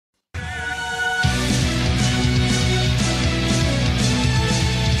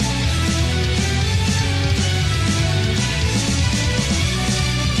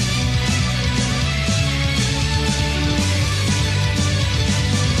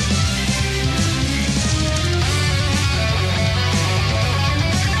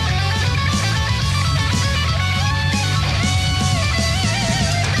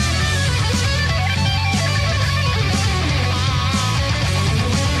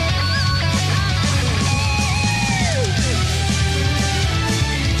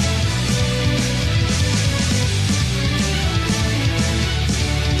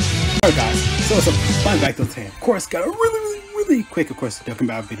finally back to today. Of course, got a really quick, of course, Dokkan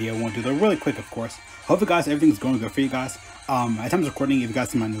Battle video. Won't do that really quick, of course. Hopefully, guys, everything's going good for you guys. At times of recording, if you guys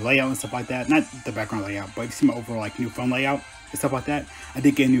see my new layout and stuff like that, not the background layout, but if you see my overall like new phone layout and stuff like that, I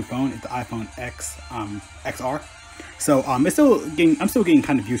did get a new phone. It's the iPhone X XR. So I'm still getting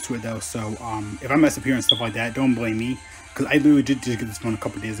kind of used to it though. So if I mess up here and stuff like that, don't blame me, because I literally just get this phone a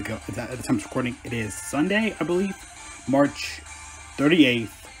couple days ago. At the time of recording, it is Sunday, I believe, March 38th,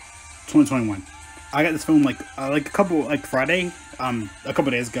 2021. I got this phone like Friday, a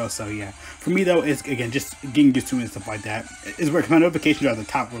couple days ago. So yeah, for me though, it's again just getting used to it and stuff like that. It's where my notifications are at the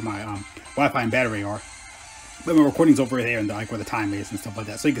top where my Wi-Fi and battery are, but my recording's over there and like where the time is and stuff like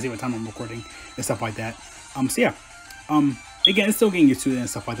that, so you can see what time I'm recording and stuff like that. So yeah, again, it's still getting used to it and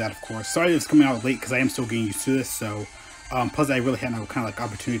stuff like that. Of course, sorry it's coming out late because I am still getting used to this. So plus I really had no kind of like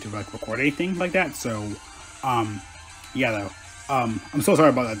opportunity to like record anything like that. So yeah though. I'm so sorry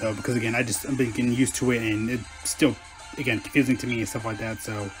about that though, because again, I've been getting used to it and it's still, again, confusing to me and stuff like that.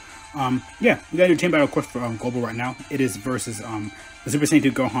 So, yeah, we got a new team battle, of course, for Global right now. It is versus the Super Sonic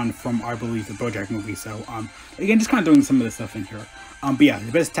 2 GOHAN from, I believe, the BoJack movie. So, again, just kind of doing some of this stuff in here. But yeah,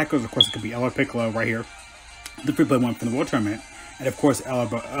 the best tacos, of course, it could be LR Piccolo right here, the free play one from the World Tournament, and of course, LR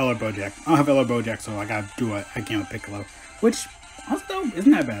BoJack. I don't have LR BoJack, so I gotta do a game with Piccolo, which also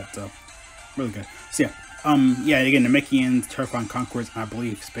isn't that bad. So, really good. So yeah. Yeah, again, the Namekians, Terrifying Conquerors, and I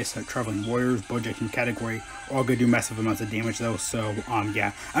believe Space Traveling Warriors, BoJack in category, all gonna do massive amounts of damage though. So,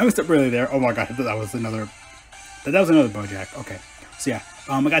 yeah, I messed up really there. Oh my god, I thought that was another BoJack. Okay, so yeah,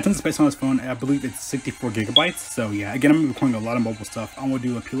 I got tons of space on this phone. I believe it's 64 gigabytes. So yeah, again, I'm recording a lot of mobile stuff. I'm gonna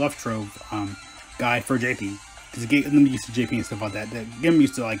do a Pilaf Trove guide for JP, because get them used to JP and stuff like that. Get them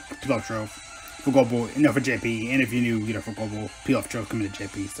used to like Pilaf Trove for Global, you know, for JP, and if you knew, you know, for Global, Pilaf Trove coming to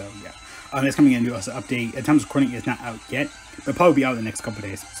JP. So yeah. It's coming in to us update. At times recording is not out yet, but probably be out in the next couple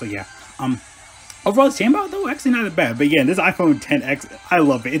days. So yeah. Overall, this chamber though actually not that bad. But yeah, this iPhone XS, I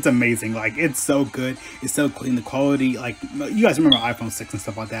love it. It's amazing. Like, it's so good. It's so clean. The quality, like, you guys remember iPhone 6 and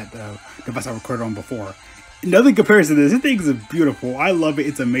stuff like that, the device I recorded on before. Nothing compares to this. This thing is beautiful. I love it.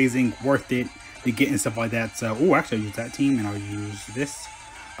 It's amazing. Worth it to get and stuff like that. So, oh, actually, I'll use that team and I'll use this.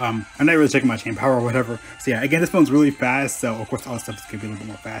 I'm not really checking my chain power or whatever. So yeah, again, this phone's really fast. So of course, all this stuff is gonna be a little bit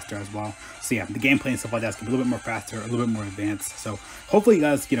more faster as well. So yeah, the gameplay and stuff like that's gonna be a little bit more faster, a little bit more advanced. So hopefully you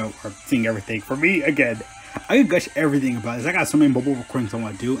guys, you know, are seeing everything. For me, again, I could gush everything about this. I got so many mobile recordings I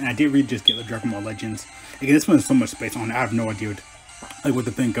want to do, and I did really just get the DragonBallZ Legends. Again, this one has so much space on it. I have no idea what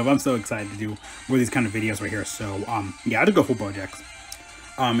to think of. I'm so excited to do more of these kind of videos right here. So yeah, I'll just go full BoJacks.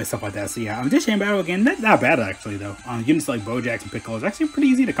 And stuff like that. So yeah, this chain battle again, that's not bad actually though. Units like BoJacks and Piccolo is actually pretty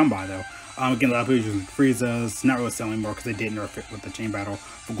easy to come by though. Again, a lot of people using Frieza's, not really selling more because they did nerf it with the chain battle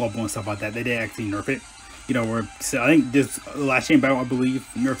for Global and stuff like that. They did actually nerf it. You know, where so I think this last chain battle, I believe,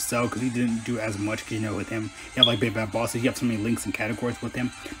 nerfed Cell because he didn't do as much. Because you know, with him, you have like big bad bosses. You have so many links and categories with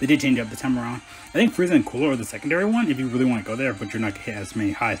him. They did change up the time around. I think Frieza and Cooler are the secondary one if you really want to go there, but you're not gonna hit as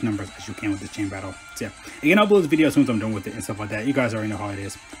many highest numbers as you can with this chain battle. So yeah, again, I'll upload this video as soon as I'm done with it and stuff like that. You guys already know how it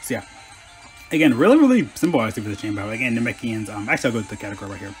is. So yeah, again, really simple actually for the chain battle. Again, the Namekians. Actually, I'll go to the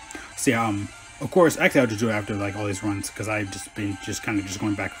category right here. So yeah, of course, actually, I'll just do it after like all these runs because I've just been kind of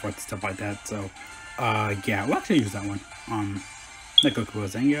going back and forth and stuff like that. So. Yeah, we'll actually use that one. Let go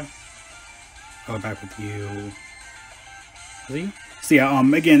Zenga. I'll go back with you. See? So yeah,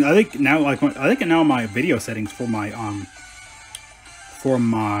 again, I think now my video settings for my I'll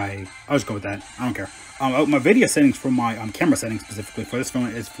just go with that. I don't care. My video settings for my camera settings specifically for this phone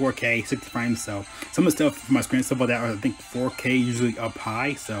is 4K 60 frames. So some of the stuff for my screen stuff like that are I think 4K usually up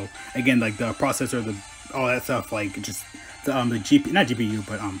high. So again, like the processor, all that stuff, like just the GPU, not GPU,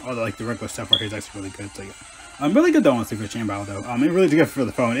 but all the, like the regular stuff right here is actually really good. So yeah, really good though on Secret Chain Battle though. It's really good for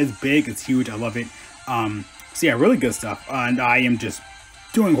the phone. It's big, it's huge, I love it. So yeah, really good stuff. And I am just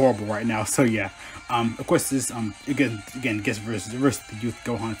doing horrible right now. So yeah, of course this again guess versus the Youth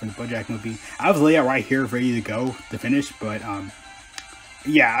Gohan from the BoJack movie. I have the layout right here ready to go to finish, but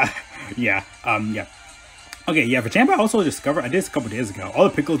yeah. Okay, yeah, for Champa, I also discovered, I did this a couple days ago, all the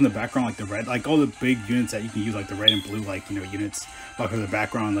pickles in the background, like the red, like all the big units that you can use, like the red and blue, like, you know, units, like for the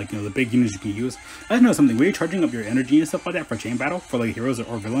background, like, you know, the big units you can use. I just know something, when you're charging up your energy and stuff like that for chain battle, for like heroes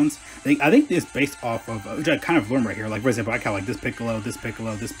or villains, I think it's based off of, which I kind of learned right here, like for example, I have like this Piccolo,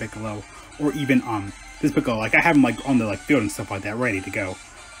 or even, this Piccolo, like I have them like on the like field and stuff like that, ready to go.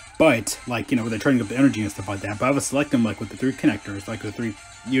 But, like, you know, they're charging up the energy and stuff like that, but I would select them like with the 3 connectors, like the 3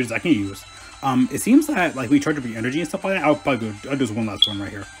 units I can use. It seems that like we charge up your energy and stuff like that. I'll do this one last one right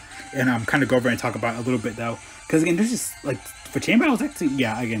here, and kind of go over and talk about it a little bit though, because again, there's just like for chain battles actually,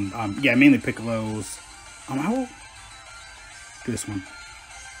 yeah, again, yeah, mainly Piccolos. I will do this one.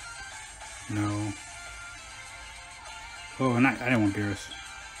 No, Oh, and I didn't want Beerus.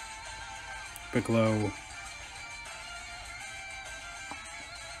 Piccolo.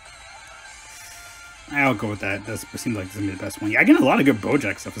 I'll go with that. That seems like this is gonna be the best one. Yeah, I get a lot of good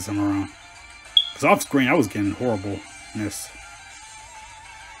Bojack stuff this time around. Because off screen, I was getting horribleness.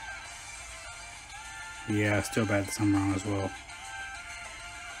 Yeah, still bad this time around as well.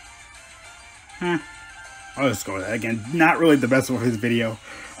 I'll just go with that. Again, not really the best one for this video.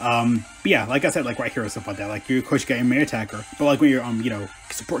 But yeah, like I said, like right here or stuff like that. Like you, of course, you got your main attacker, but like when your you know,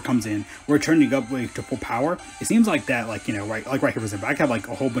 support comes in, we're turning up like to full power. It seems like that, like you know, right here for example, I have like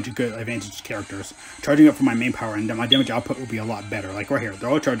a whole bunch of good advantage characters charging up for my main power, and then my damage output will be a lot better. Like right here, they're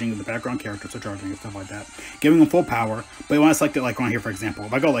all charging. The background characters are charging and stuff like that, giving them full power. But when I select it, like on here, for example,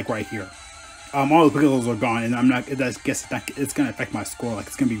 if I go like right here. All the Piccolos are gone, and I'm not. I guess it's gonna affect my score. Like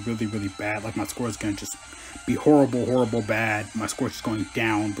it's gonna be really, really bad. Like my score is gonna just be horrible, bad. My score's just going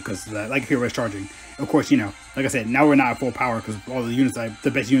down because of that. Like here, we're charging. Of course, you know, like I said, now we're not at full power because all the units,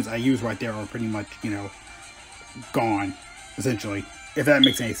 the best units I use right there are pretty much, you know, gone essentially. If that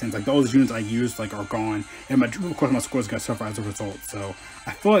makes any sense, like those units I used like are gone, and of course my score is gonna suffer as a result. So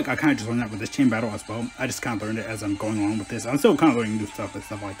I feel like I kind of just learned that with this chain battle as well. I just kind of learned it as I'm going along with this. I'm still kind of learning new stuff and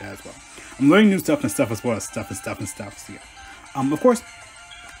stuff like that as well. I'm learning new stuff and stuff as well as stuff. So yeah. Of course,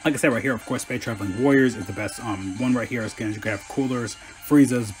 like I said right here, of course, Space Traveling Warriors is the best one right here. It's gonna have Coolers,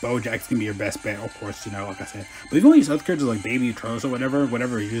 Friezas, Bojack's gonna be your best bet, of course, you know, like I said. But if you want to use other characters like Baby, Trolls, or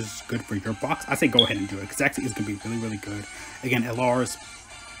whatever is good for your box, I say go ahead and do it, because actually it's gonna be really, really good. Again, LRs,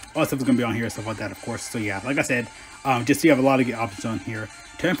 all that stuff is gonna be on here, stuff like that, of course. So yeah, like I said, just so you have a lot of good options on here.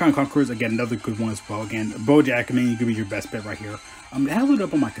 Terrifying Conquerors, again, another good one as well. Again, Bojack, I mean, you could be your best bet right here. I had it loaded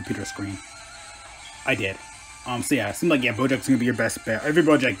up on my computer screen. I did. So yeah, it seems like, yeah, Bojack's gonna be your best bet. Every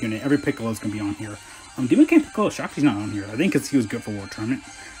Bojack unit, every Piccolo is gonna be on here. Demon King Piccolo, Shakti's not on here. I think because he was good for World Tournament.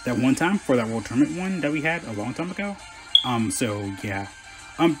 That one time, for that World Tournament one that we had a long time ago. So yeah.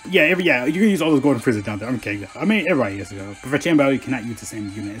 Yeah, you can use all those golden freezers down there. I'm kidding. I mean, everybody is though. But for Chain Battle, you cannot use the same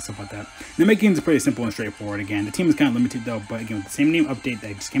unit and stuff like that. The making is pretty simple and straightforward. Again, the team is kind of limited though, but again, with the same name update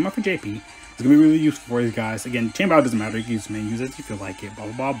that just came out for JP, it's gonna be really useful for these guys. Again, Chain Battle doesn't matter. You can use main, use it if you feel like it. Blah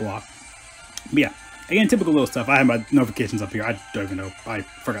blah blah blah. But yeah. Again, typical little stuff. I have my notifications up here. I don't even know. I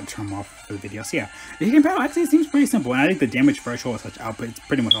forgot to turn them off for the video. So yeah, the Chain Battle actually seems pretty simple, and I think the damage threshold is such output. It's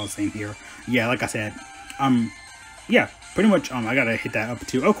pretty much all the same here. Yeah, like I said, yeah, pretty much. I gotta hit that up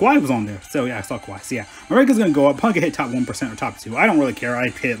too. Oh, Kawhi was on there, so yeah, I saw Kawhi. So yeah, my rank is gonna go up. Probably hit top 1% or top 2. I don't really care. I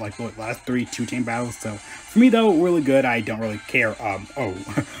hit like what, last 2 chain battles. So for me though, really good. I don't really care. I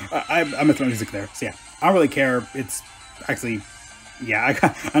missed my music there. So yeah, I don't really care. It's actually. Yeah,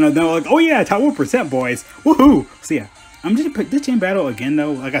 I know they're like, oh yeah, top 1%, boys, woohoo! So yeah, I'm just gonna put this chain battle again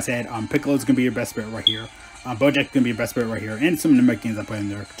though. Like I said, Piccolo's gonna be your best bet right here. Bojack's gonna be your best bet right here, and some of the Mechanics I put in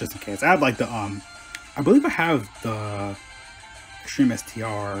there just in case. I have like the I believe I have the Extreme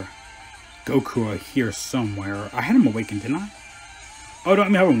STR Goku here somewhere. I had him awakened, didn't I? Oh no, I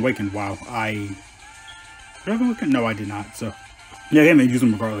have him awakened. Wow, did I have him awakened? No, I did not. So. Yeah, I can't use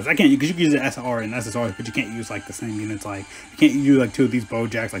them regardless. I can't, because you can use the SR and SSR, but you can't use like the same units. Like you can't use like 2 of these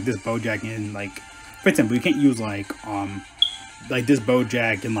Bojacks, like this Bojack and like, for example, you can't use like this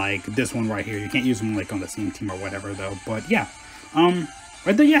Bojack and like this one right here. You can't use them like on the same team or whatever though. But yeah,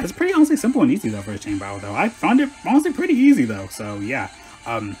 right there, yeah, it's pretty honestly simple and easy though for a chain battle though. I found it honestly pretty easy though. So yeah,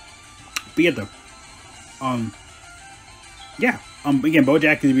 but yeah though, yeah. Again,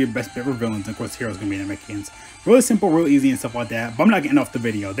 Bojack is gonna be your best bet for villains, and of course, Hero's gonna be the Mechanics. Really simple, real easy, and stuff like that. But I'm not getting off the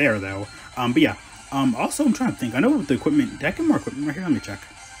video there though. But yeah. Also, I'm trying to think. I know with the equipment. Did I get more equipment right here? Let me check.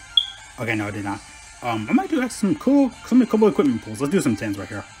 Okay, no, I did not. I might do like some cool equipment pulls. Let's do some 10s right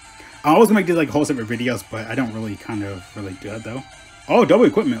here. I was gonna make these like whole separate videos, but I don't really really do that though. Oh, double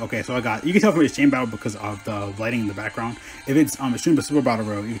equipment. Okay, so I got. You can tell from this chain battle because of the lighting in the background. If it's Extreme but Super Battle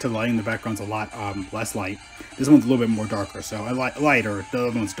Road, you can tell the lighting in the background's a lot less light. This one's a little bit more darker, so I like lighter. The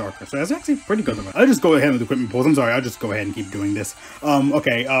other one's darker, so that's actually pretty good. I'll just go ahead with the equipment pulls. I'm sorry, I'll just go ahead and keep doing this.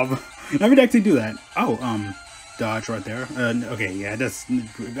 Okay. Let me actually do that. Oh, dodge right there. Okay, yeah, that's.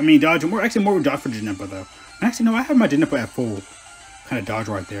 I mean, dodge. More dodge for Janempa though. Actually, no, I have my Janempa at full kind of dodge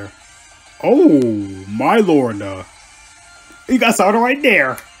right there. Oh my lord. You got something right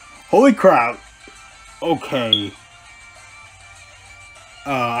there. Holy crap. Okay.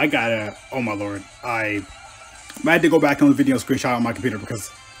 I gotta. Oh my lord. I had to go back on the video screenshot on my computer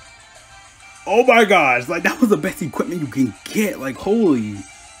because. Oh my gosh. Like, that was the best equipment you can get. Like, holy.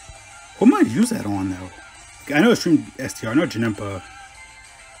 What am I use that on though? I know Extreme STR. I know Janempa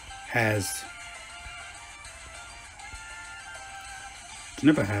has.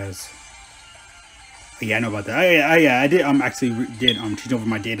 Yeah, I know about that. I did actually change over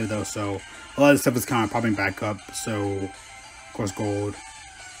my data though, so a lot of stuff is kind of popping back up. So Of course, gold.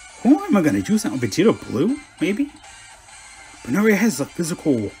 Who am I gonna choose? Vegeta Blue, maybe? But no, he has a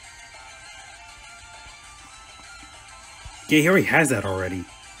physical. Yeah, he already has that already.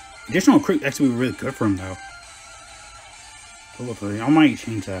 Additional crit actually would be really good for him though. I might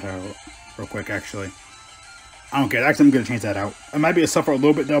change that out real quick actually. I don't care. Actually, I'm gonna change that out. I might be a suffer a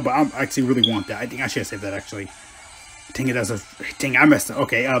little bit though, but I actually really want that. I think I should have saved that actually. Dang it, dang, I messed up.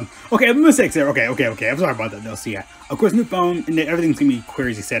 Okay, okay, mistakes there. Okay. I'm sorry about that though. So yeah, of course, new phone, and then everything's gonna be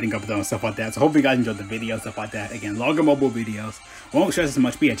crazy setting up though and stuff like that. So hopefully you guys enjoyed the video and stuff like that. Again, longer mobile videos. Won't stress as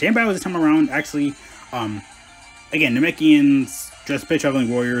much. But yeah, chain battle this time around. Actually, again, Namekians, Just Pit Traveling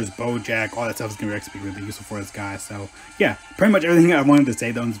Warriors, Bojack, all that stuff is gonna actually be really useful for this guy. So yeah, pretty much everything I wanted to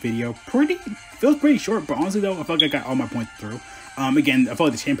say though in this video. Feels pretty short, but honestly though, I feel like I got all my points through. Again, I feel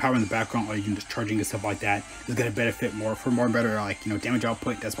like the chain power in the background, or even just charging and stuff like that, is gonna benefit more for better, like, you know, damage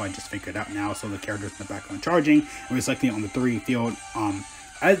output. That's why I just figured it out now. So the characters in the background charging, and we're selecting it on the 3 field.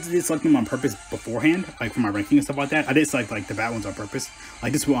 I did select them on purpose beforehand, like for my ranking and stuff like that. I did select like the bad ones on purpose,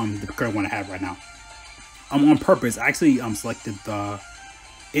 like this one, the current one I have right now. On purpose, I actually selected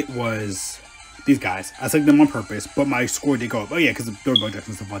it was these guys. I selected them on purpose, but my score did go up. Oh yeah, because there were Bojacks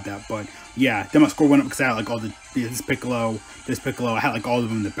and stuff like that. But yeah, then my score went up because I had like all this Piccolo. I had like all of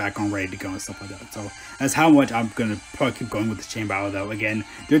them in the background ready to go and stuff like that. So that's how much I'm gonna probably keep going with this chain battle though. Again,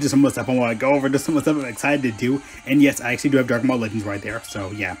 there's just some more stuff I want to go over. There's some more stuff I'm excited to do. And yes, I actually do have DragonBall Legends right there. So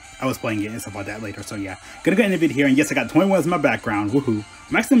yeah, I was playing it and stuff like that later. So yeah, gonna go end the video here. And yes, I got 21 in my background. Woohoo!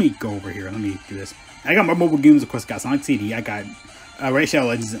 Let me go over here. Let me do this. I got my mobile games, of course. Got Sonic CD. I got Ray Shadow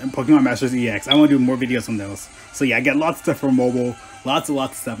Legends and Pokemon Masters EX. I want to do more videos on those. So yeah, I got lots of stuff for mobile. Lots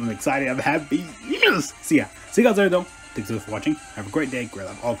of stuff. I'm excited. I'm happy. Yes! So yeah, see you guys later though. Thanks so much for watching. Have a great day. Great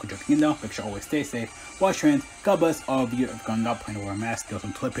love all for jumping in though. Make sure always stay safe. Watch trends. God bless all of you if going out, plan to wear a mask. Steal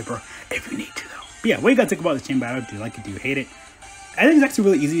some toilet paper if you need to though. But yeah, what do you guys think about this chain battle? Do you like it? Do you hate it? I think it's actually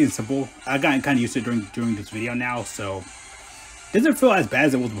really easy and simple. I got kind of used to it during this video now, so doesn't feel as bad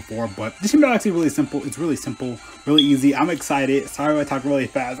as it was before, but this chain battle is actually really simple. It's really simple, really easy. I'm excited. Sorry if I talk really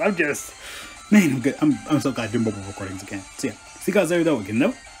fast. I'm just, man, I'm good. I'm so glad to do mobile recordings again. So yeah, see you guys later though. Again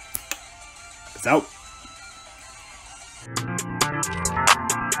though, peace out.